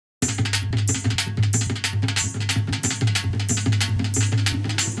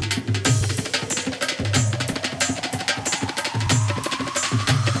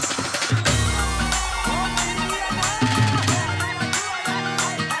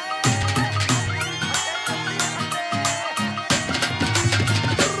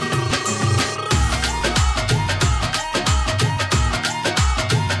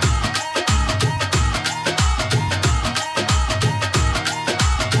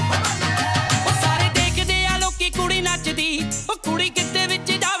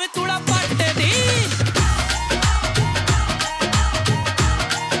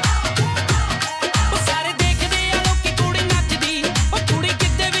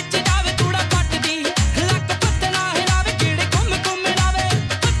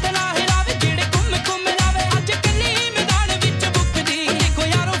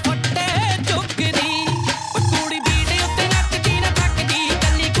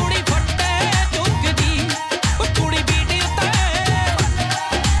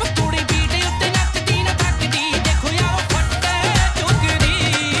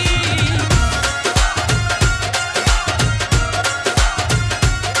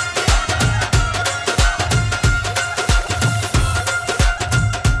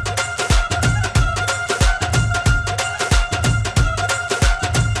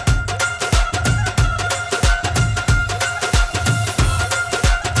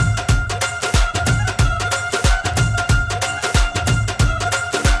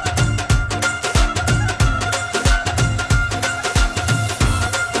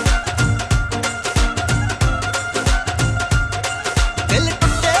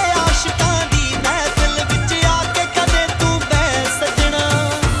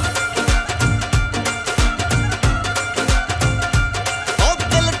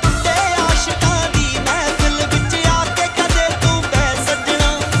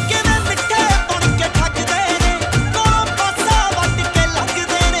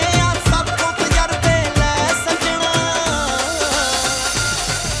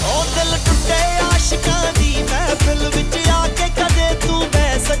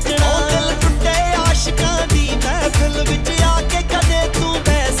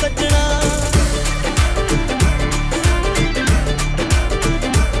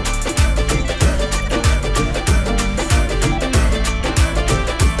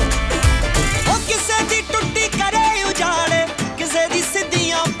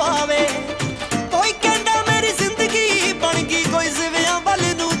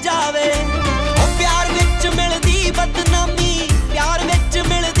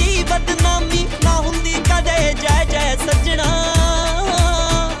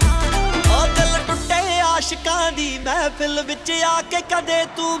महफिल विच आके कदे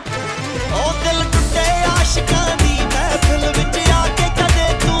तू ओ दिल टुटे आशिकां दी महफिल विच आके कदे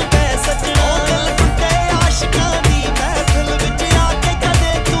तू बै सजना ओ दिल टुटे आशिकां दी महफिल विच आके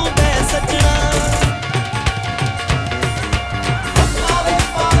कदे तू बै सजना पावे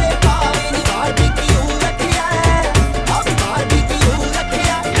पावे पावे नी बारबी क्यों रखिया है अब बारबी क्यों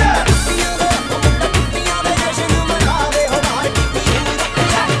रखिया टुटियां दे जश्न मनावे हो बारबी क्यों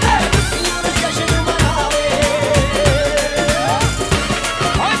रखिया टुटियां दे जश्न मनावे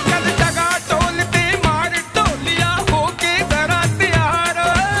और चल जगा ढोल ते मार ढोलिया होके जरा तैयार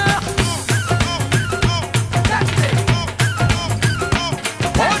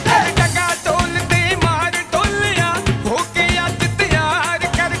और चल जगा ढोल ते मार ढोलिया होके अज तैयार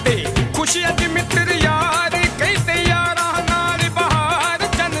कर दे खुशी अज मित्र यार कहते यारा नाल बहार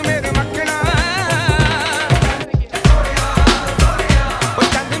चन मेरे मखना ओ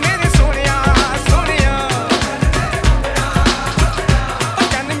चन मेरे सोनिया सोनिया ओ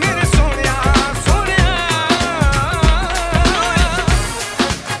चन मेरे सोनिया सोनिया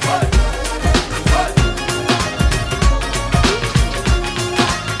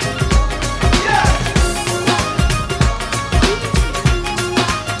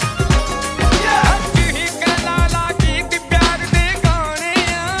ਅੱਜ ਹੀ ਗੱਲਾਂ ਲਾ ਗੀਤ ਪਿਆਰ ਦੇ ਗਾਣੇ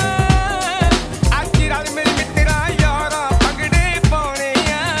ਆ ਅੱਜ ਰਲ ਮੇਰੇ ਮਿੱਤਰਾ ਯਾਰਾ ਪਗੜੇ ਪਾਉਣੇ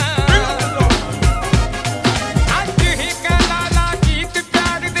ਆ ਅੱਜ ਹੀ ਗੱਲਾਂ ਲਾ ਗੀਤ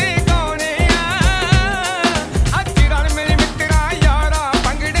ਪਿਆਰ ਦੇ ਗਾਣੇ ਆ ਅੱਜ ਰਲ ਮੇਰੇ ਮਿੱਤਰਾ ਯਾਰਾ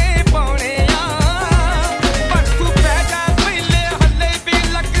ਪਗੜੇ ਪਾਉਣੇ ਆ ਪਰ ਤੂੰ ਪੈ ਜਾ ਪਹਿਲੇ ਹੱਲੇ ਵੀ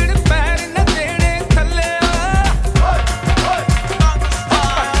ਲੱਗਣ ਪੈਰ ਨਾ ਦੇਣੇ ਥੱਲੇ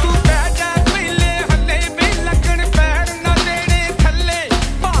ਪਰ ਤੂੰ ਪੈ ਜਾ ਪਹਿਲੇ ਹੱਲੇ ਵੀ ਲੱਗਣ ਪੈਰ ਨਾ ਦੇਣੇ ਥੱਲੇ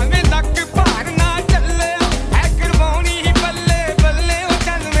ਭਾਵੇਂ ਲੱਕ ਭਾਰ ਨਾ ਚੱਲੇ ਐ ਕਰਵਾਉਣੀ ਹੀ ਬੱਲੇ ਬੱਲੇ ਉਹ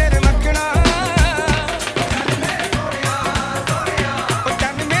ਚੱਲ ਮੇਰੇ ਮੱਖਣਾ ਉਹ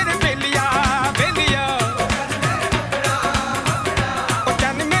ਚੱਲ ਮੇਰੇ ਬੇਲੀਆ ਬੇਲੀਆ ਉਹ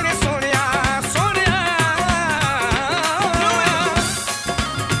ਚੱਲ ਮੇਰੇ ਸੋਹਣਿਆ ਸੋਹਣਿਆ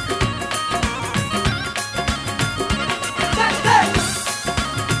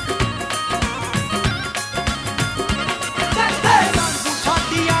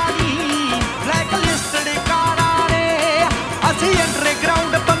ਸਾਡੀਆਂ ਨੀ ਬਲੈਕ ਲਿਸਟਡ ਕਾਰਾਂ ਨੇ ਅਸੀਂ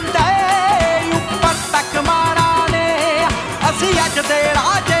ਅੰਡਰਗਰਾਉਂਡ ਬੰਦੇ ਉੱਪਰ ਤੱਕ ਮਾਰਾਂ ਨੇ ਅਸੀਂ ਅੱਜ ਦੇ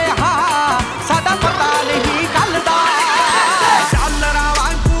ਰਾਜੇ ਹਾਂ ਸਾਡਾ ਪਤਾ ਨਹੀਂ ਗੱਲ ਦਾ ਡਾਲਰਾਂ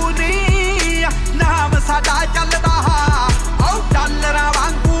ਵਾਂਗੂ ਨੀ ਨਾਮ ਸਾਡਾ ਚੱਲਦਾ ਓ ਡਾਲਰਾਂ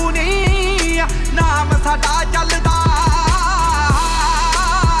ਵਾਂਗੂ ਨੀ ਨਾਮ ਸਾਡਾ ਚੱਲਦਾ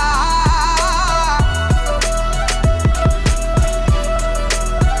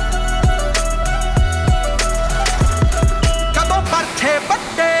ਕਦੋਂ ਪਰਛੇ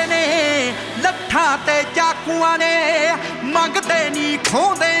ਵੱਡੇ ਨੇ ਲੱਠਾਂ ਤੇ ਚਾਕੂਆਂ ਨੇ ਮੰਗਦੇ ਨਹੀਂ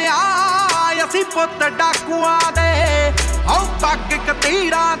ਖੋਦੇ ਆ ਅਸੀਂ ਪੁੱਤ ਡਾਕੂਆਂ ਦੇ ਓ ਪੱਗ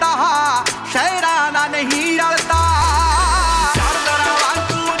ਕਤੀਰਾਂ ਦਾ ਸ਼ਹਿਰਾਂ ਦਾ ਨਹੀਂ ਰਲਦਾ ਡਾਲਰਾਂ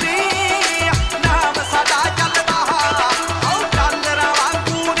ਵਾਂਗੂ ਨੀ ਨਾਮ ਸਾਡਾ ਚੱਲਦਾ ਓ ਡਾਲਰਾਂ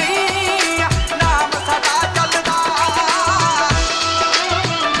ਵਾਂਗੂ ਨੀ ਨਾਮ ਸਾਡਾ ਚੱਲਦਾ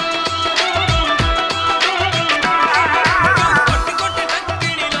ਕੋਟ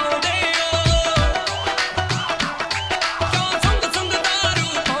ਟੱਕਣੀ ਲਾਉਂਦੇ ਓ ਕਿਉਂ ਸੰਗ ਸੰਗ ਦਾਰੂ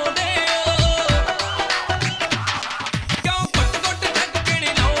ਪਾਉਂਦੇ ਓ ਕਿਉਂ ਕੋਟ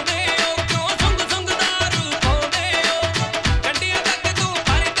ਟੱਕਣੀ ਲਾਉਂਦੇ ਓ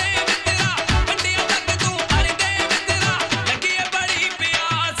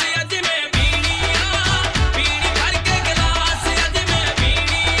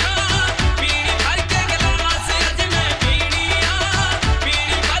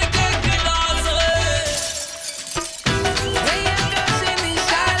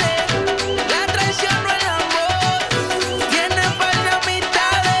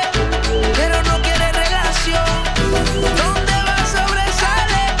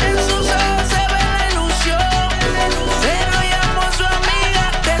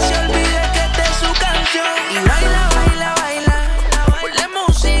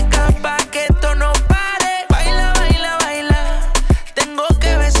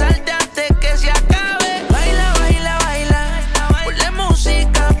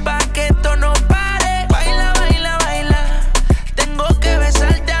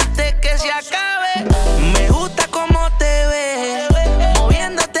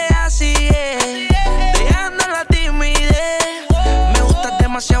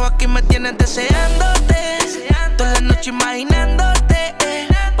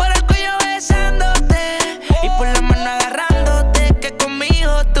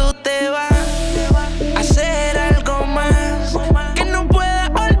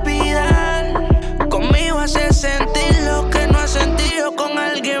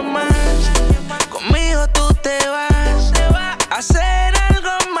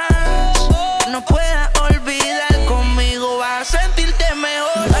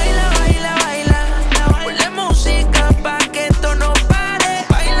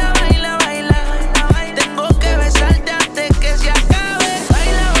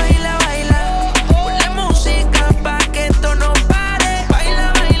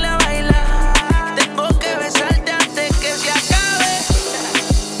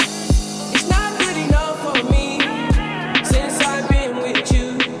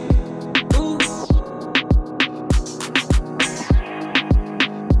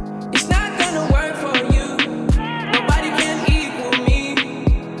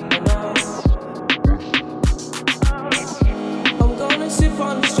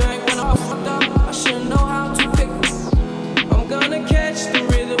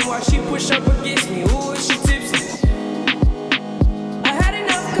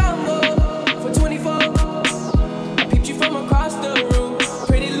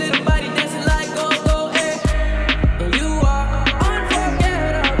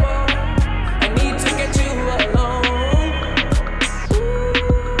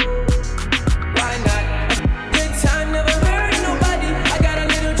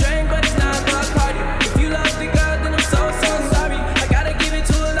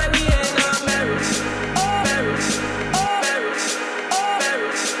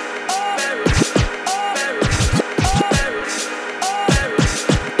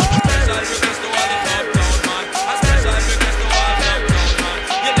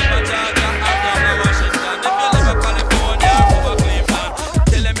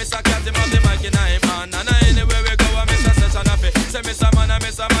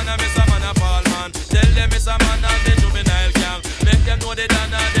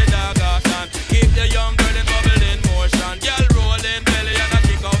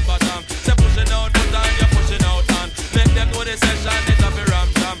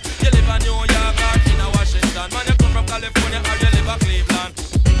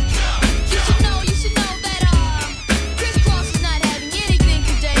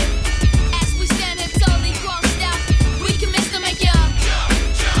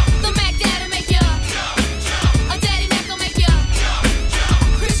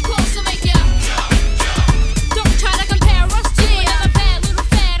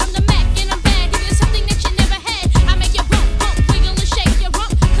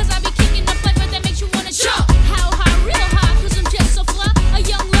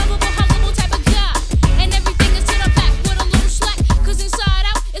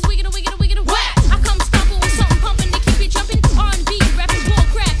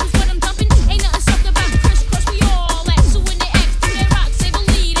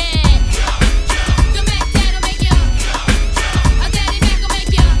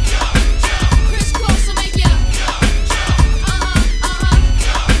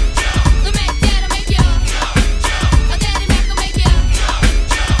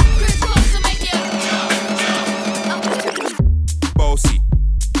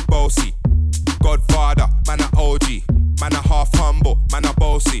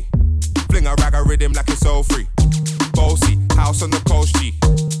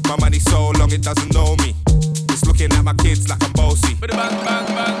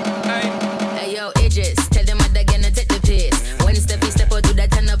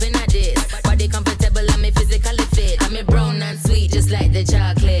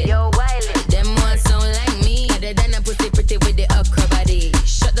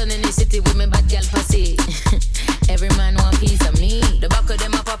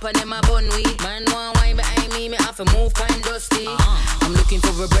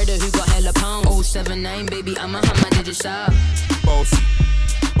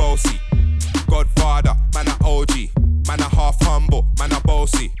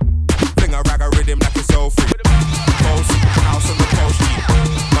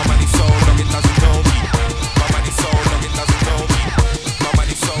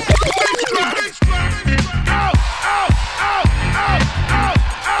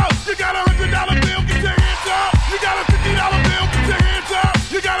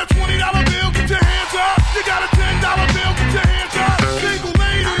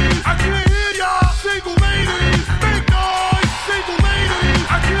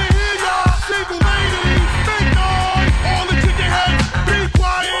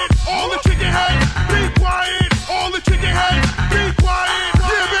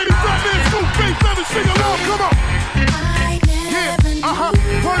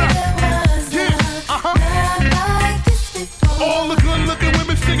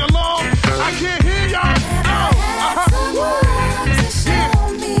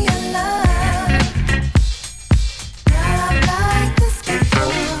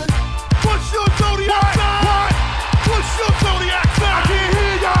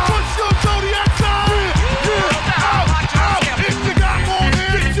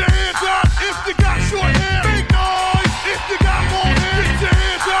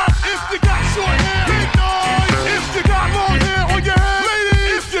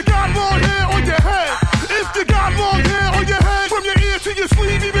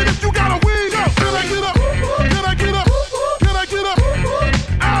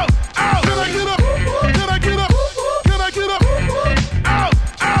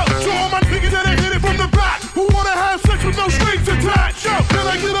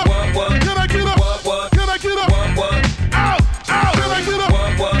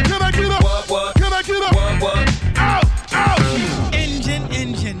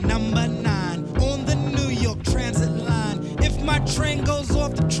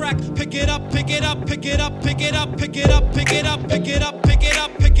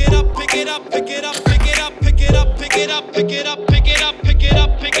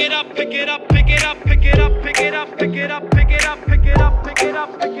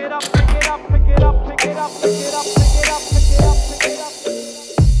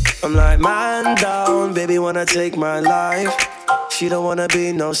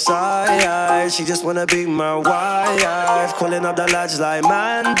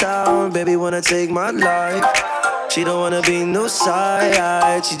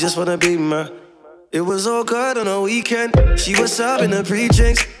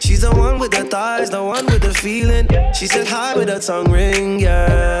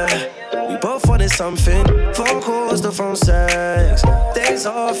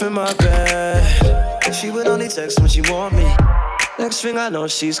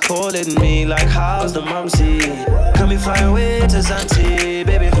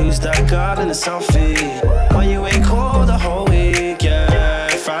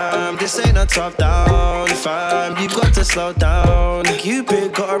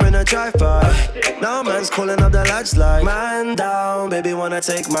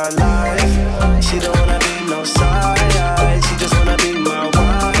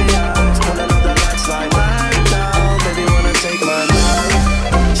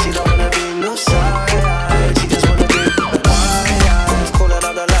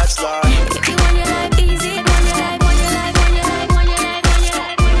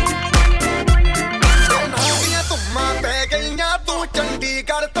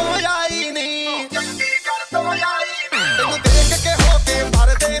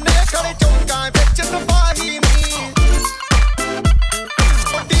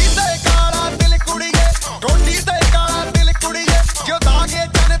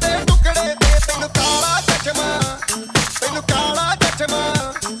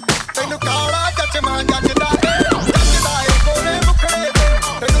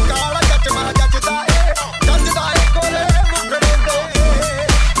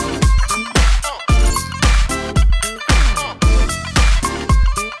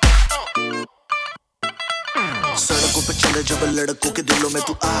चले जब लड़कों के दिलों में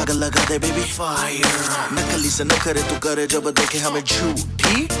तू आग लगा दे बेबी फायर नकली से न करे तू करे जब देखे हमें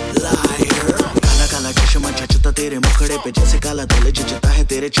झूठी लायर काला काला चश्मा जचता तेरे मुखड़े पे जैसे काला दिल जचता है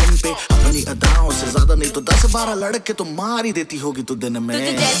तेरे चिन पे अपनी अदाओं से ज्यादा नहीं तो 10-12 लड़के तो मार ही देती होगी तू दिन में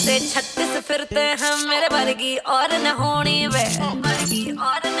तुझे जैसे 36 फिरते हैं मेरे वर्गी और न होनी वे वर्गी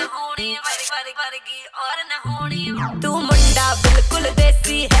और न होनी वर्गी और न होनी तू मुंडा बिल्कुल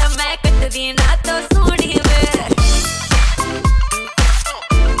देसी है मैं कटदी ना तो सोनी वे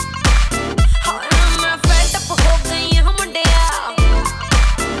मैं फेड अप हो गई हूं मुंडिया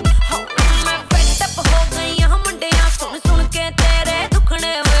मैं फेड अप हो गई हूं मुंडिया सुन सुन के तेरे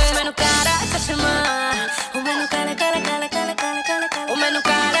दुखने वे मैनू काला चश्मा मैनू काला काला काला काला काला काला मैनू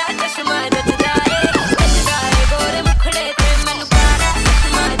काला चश्मा जचदा है गोरे मुखड़े ते मैनू काला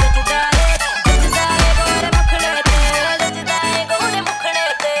चश्मा जचदा है गोरे मुखड़े ते जचदा है गोरे मुखड़े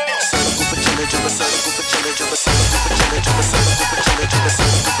ते सड़कों पे चले जब सड़कों पे चले जब सड़कों पे चले जब सड़कों पे चले जब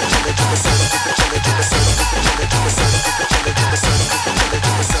सड़कों पे चले जब सड़कों पे चले जब सड़कों पे चले जब सड़कों पे चले जब सड़कों पे चले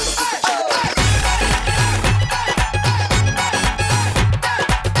जब सड़कों पे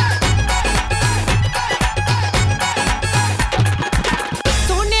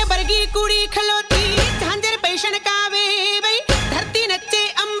सोने वर्गी कुड़ी खलोती झांझर पेशन कावे बई धरती नच्चे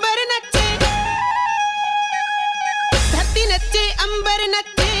अंबर नच्चे धरती नच्चे अंबर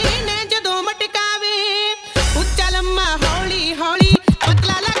नच्चे ने जदों मटकावे ਉੱਚਾ ਲੰਮਾ ਹੌਲੀ ਹੌਲੀ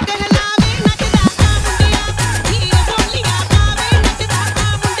ਪਤਲਾ ਲੱਗ ਹਲਾਵੇ ਨੱਚਦਾ ਆ ਮੁੰਡਿਆ ਹੀਰ ਬੋਲੀਆਂ ਪਾਵੇ ਨੱਚਦਾ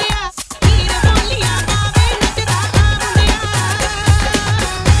ਆ ਮੁੰਡਿਆ ਹੀਰ ਬੋਲੀਆਂ ਪਾਵੇ ਨੱਚਦਾ ਆ ਮੁੰਡਿਆ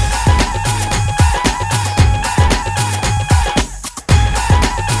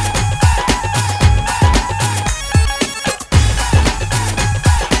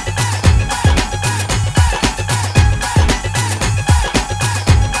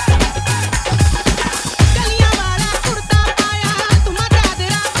ਕਲੀਆਂ ਵਾਲਾ ਕੁੜਤਾ ਪਾਇਆ ਤੂੰ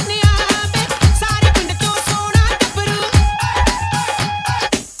ਚਾਦਰਾ ਬੰਨਿਆ ਵੇ ਸਾਰੇ ਪਿੰਡ ਚੋਂ ਸੋਹਣਾ ਗੱਭਰੂ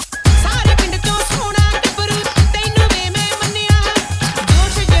ਸਾਰੇ ਪਿੰਡ ਚੋਂ ਸੋਹਣਾ ਗੱਭਰੂ ਤੈਨੂੰ ਵੇ ਮੈਂ ਮੰਨਿਆ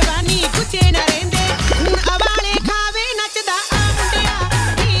ਜੋਸ਼ ਜਵਾਨੀ ਗੁੱਝੇ ਨਾ ਰਹਿੰਦੇ ਹੁਣ ਅਵਾਲੇ ਖਾਵੇ ਨੱਚਦਾ ਆ ਮੁੰਡਿਆ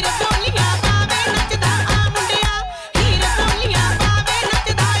ਹੀਰ ਬੋਲੀਆਂ ਪਾਵੇ ਨੱਚਦਾ ਆ ਮੁੰਡਿਆ ਹੀਰ ਬੋਲੀਆਂ ਪਾਵੇ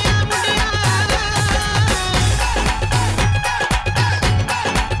ਨੱਚਦਾ ਆ ਮੁੰਡਿਆ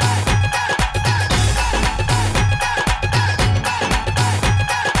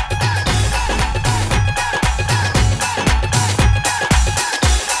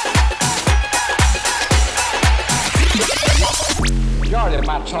Majority of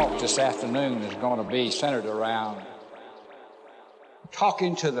my talk this afternoon is going to be centered around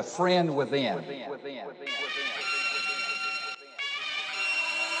talking to the friend within.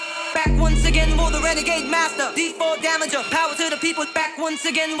 Back once again for the renegade master. D4 damager, power to the people. Back once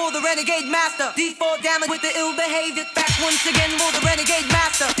again for the renegade master. D4 damage with the ill behavior. Back once again for the renegade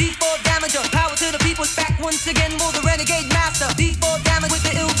master. D4 damager, power to the people. Back once again for the renegade master. D4 damage with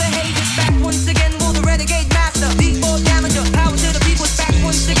the ill behavior. Back once again for the renegade master. D4 damager, power to the people. Back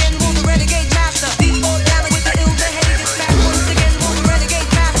once again for the renegade master. D4 damage with the ill behavior. Back once again for the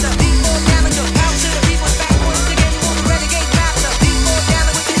renegade master. D4 damager, power to the people. Back once again for the renegade master. D4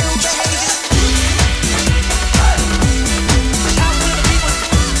 damage with the ill behavior. Power to the people.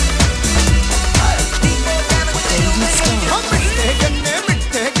 D4 damage with the ill behavior.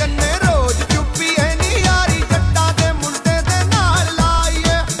 ਮਿੱਠੇ ਗੰਨੇ ਰੋਜ਼ ਚੁੱਪੀ ਐ ਨੀ ਯਾਰੀ ਜੱਟਾਂ ਦੇ ਮੁੰਡੇ ਦੇ ਨਾਲ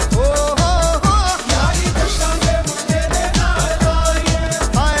ਲਾਈਏ ਓ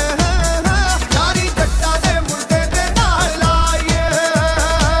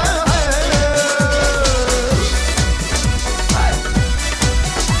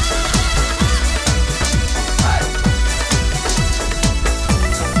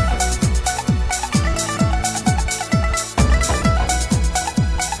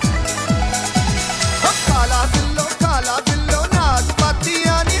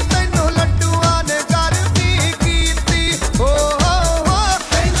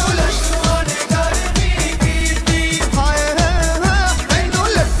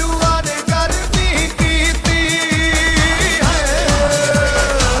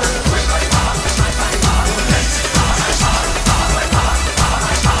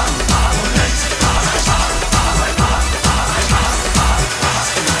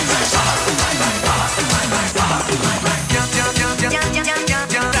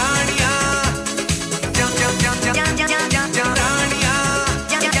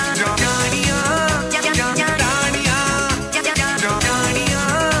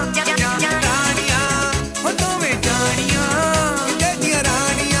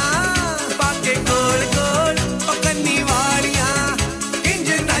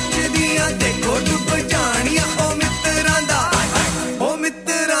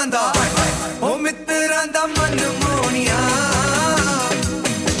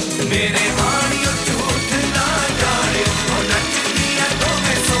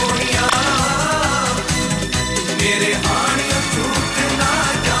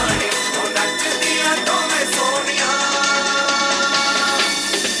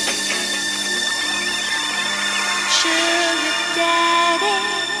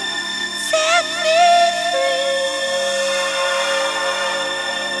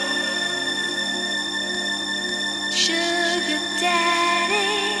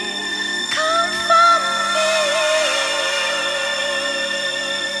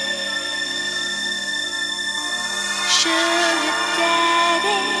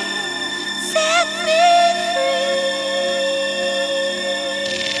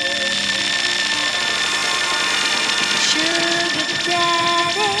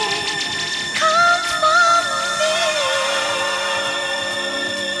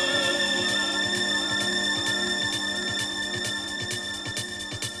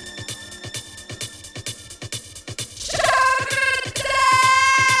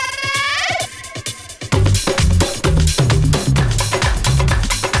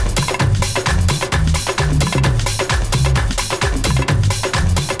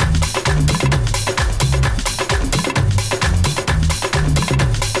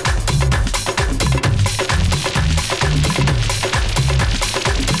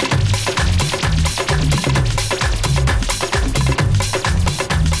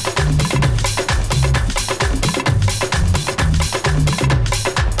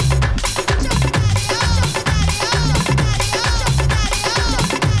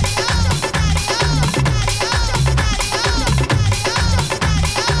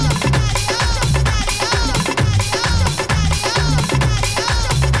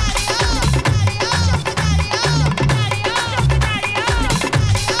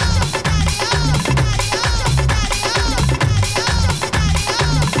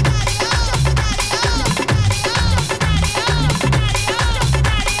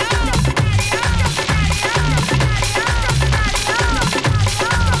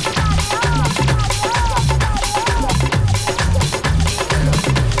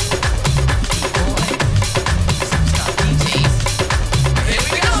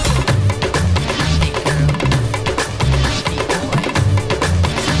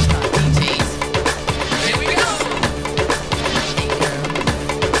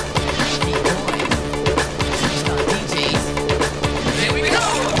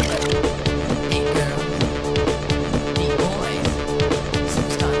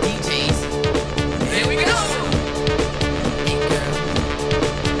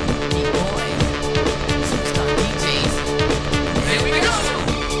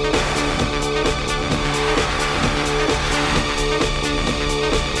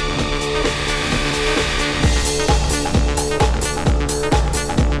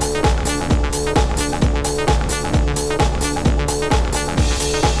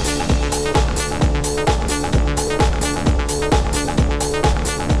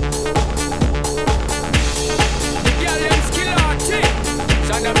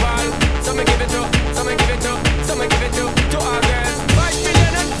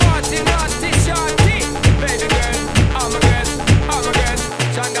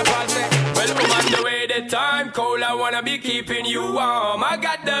wanna be keeping you warm. I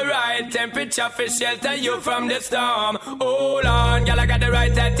got the right temperature for shelter you from the storm. Hold on, girl, I got the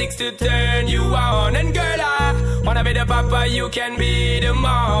right tactics to turn you on. And girl, I wanna be the papa, you can be the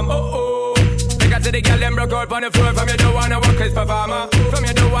mom. Oh oh. Because the girl them broke out on the floor. From you don't wanna work as performer. From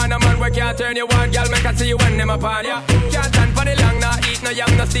you don't wanna man work, can't turn you on. Girl, make I see you when them upon ya. Can't stand for the long, nah. Eat no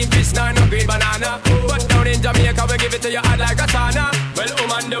yam, no steamed fish, nah, no green banana. But down in Jamaica, we give it to you hot like a sauna.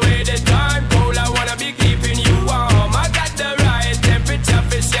 Well, on the way the time cold, I wanna be keeping you warm. I got the right temperature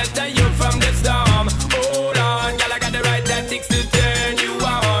for shelter you from the storm. Hold on, girl, I got the right tactics to turn you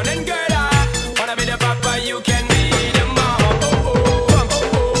on. And girl, I wanna be the papa, you can be the mom. Oh oh.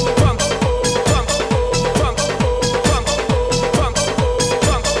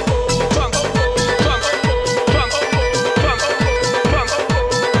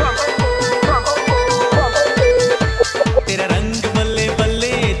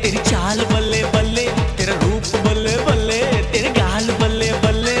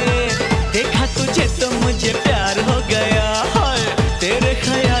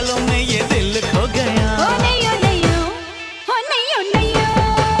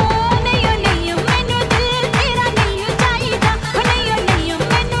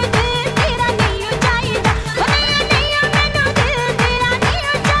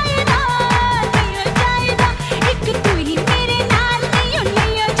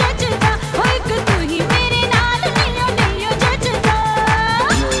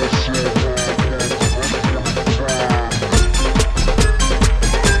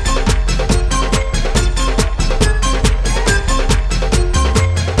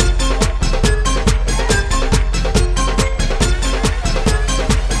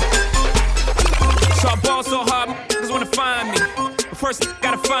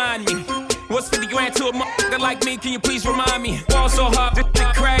 Can you please remind me? Ball so hard, this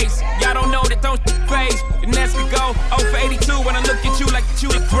shit crazy. Y'all don't know that don't phase. The next could go 0 for 82 when I look at you like you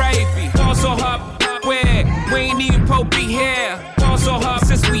the gravy. Ball so hard, where we ain't even Pope be here. Ball so hard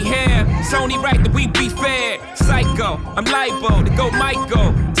since we here. It's only right that we be fair. Psycho. go. I'm liable to go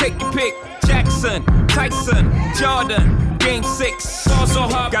Michael. Take your pick. Jackson, Tyson, Jordan. Game 6, fall so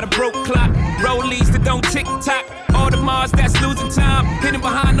hard, got a broke clock. Rollies that don't tick tock. All the Mars that's losing time, hidden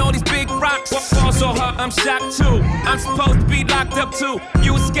behind all these big rocks. Fall so hard, I'm shocked too. I'm supposed to be locked up too.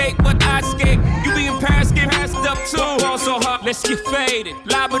 You escape, but I escape. You be in Paris, get passed up too. Fall so hard, let's get faded.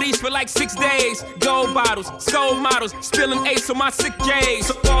 Liberties for like 6 days. Gold bottles, soul models, spilling ace on my sick days.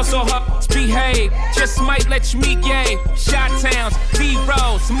 So fall so hard, behave. Just might let you meet gay. Shot towns,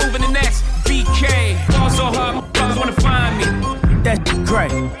 B-rolls, moving the next BK. Fall so hard, brothers wanna find me. That's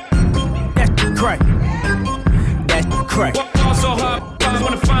crack. That's crack. That's crack. Fall so hard, brothers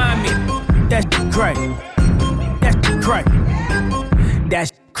wanna find me. That's crack. That's crack.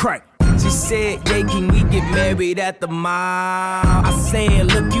 That's crack. She said, yeah, can we get married at the mall? I said,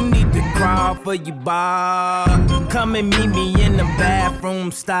 look, you need to crawl for your bar. Come and meet me in the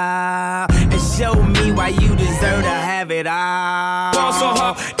bathroom style and show me why you deserve to have it all. Fall so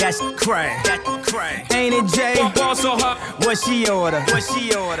hard, that's crack. That's crack. Ain't it, Jay? Fall so hard, what she order? What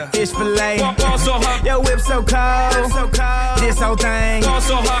she order? Fish fillet. Fall so hard, your whip so cold. So cold. This whole thing. Fall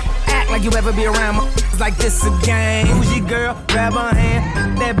so hard. Act like you ever be around my like this a game. Who's your girl? Grab her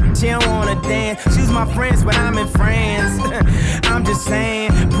hand. That bitch, she don't wanna dance. She's my friends, but I'm in France. I'm just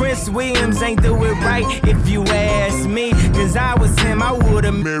saying, Prince Williams ain't do it right if you ask me. Cause I was him, I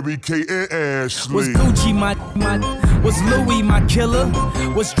would've married Kate and Ashley. Was Gucci my was Louis my killer?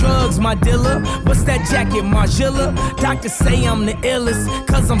 Was drugs my dealer? What's that jacket, Margilla? Doctors say I'm the illest,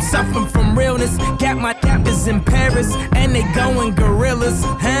 cause I'm suffering from realness. Got my captors in Paris, and they going gorillas,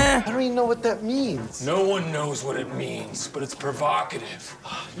 huh? I don't even know what that means. No one knows what it means, but it's provocative.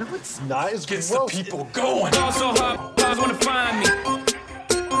 No, it's not. It's gets gross. the people going. Fall so hard, brothers wanna find me.